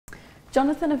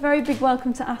Jonathan, a very big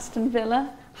welcome to Aston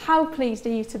Villa. How pleased are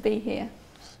you to be here?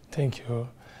 Thank you.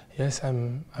 Yes,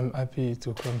 I'm happy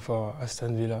to come for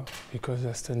Aston Villa because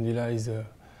Aston Villa is a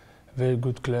very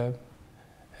good club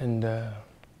and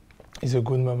it's a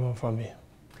good moment for me.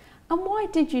 And why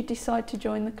did you decide to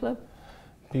join the club?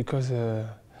 Because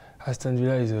Aston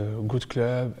Villa is a good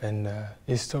club and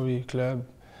historic club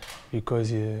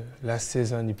because last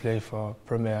season he played for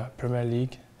Premier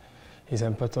League. It's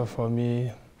important for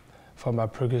me for my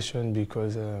progression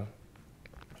because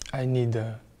I need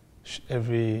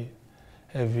every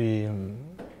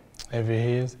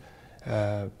year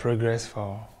progress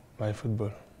for my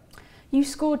football. You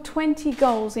scored 20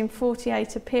 goals in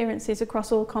 48 appearances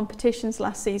across all competitions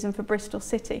last season for Bristol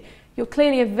City. You're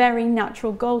clearly a very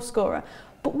natural goal scorer.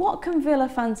 But what can Villa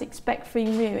fans expect from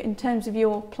you in terms of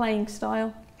your playing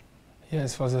style?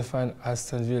 Yes, for the fan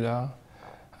Aston Villa,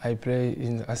 I play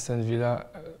in Aston Villa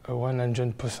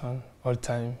 100% all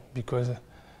time because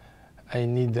I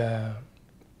need the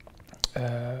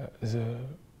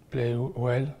play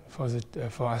well for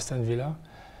Aston Villa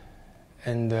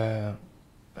and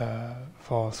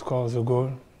for score the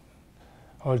goal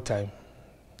all time.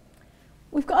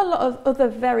 We've got a lot of other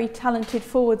very talented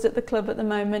forwards at the club at the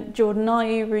moment. Jordan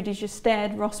Ayew, Rudy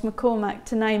Gestede, Ross McCormack,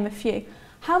 to name a few.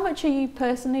 How much are you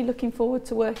personally looking forward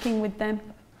to working with them?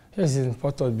 Yes, it's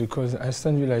important because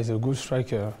Aston Villa is a good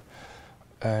striker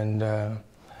and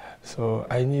so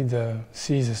I need to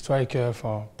see the striker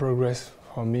for progress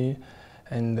for me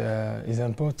and it's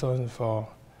important for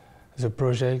the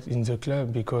project in the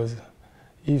club because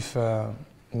if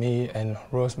me and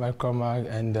Ross McCormack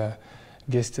and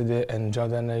Gestede and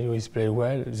Jordan Ayew is play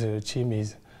well, the team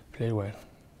is play well.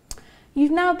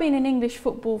 You've now been in English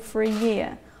football for a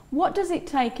year. What does it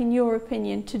take, in your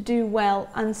opinion, to do well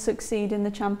and succeed in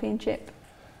the Championship?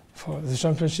 For the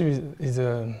Championship is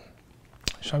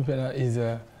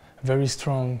very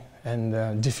strong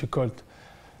and difficult,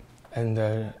 and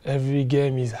every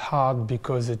game is hard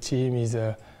because the team is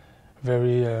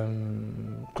very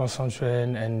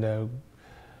concentrated and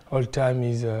all time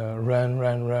is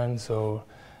run. So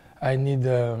I need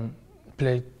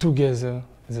play together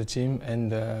the team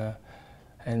and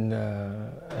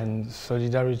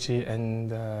solidarity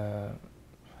and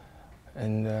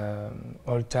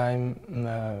all time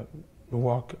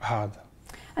work hard.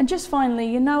 And just finally,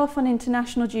 you're now off on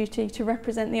international duty to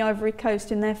represent the Ivory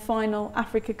Coast in their final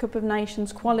Africa Cup of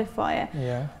Nations qualifier.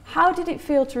 Yeah. How did it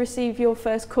feel to receive your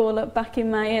first call up back in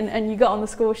May and you got on the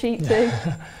score sheet too?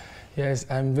 Yes,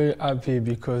 I'm very happy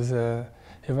because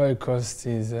Ivory Coast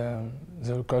is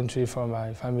the country for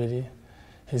my family.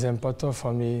 It's important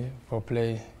for me to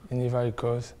play in Ivory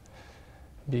Coast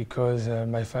because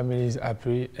my family is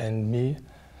happy and me.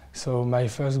 So my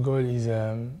first goal is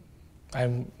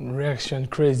I'm reaction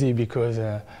crazy because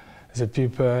the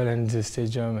people and the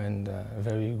stadium and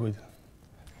very good.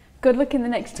 Good luck in the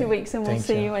next 2 weeks and we'll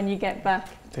see you when you get back.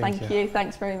 Thank you.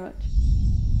 Thanks very much.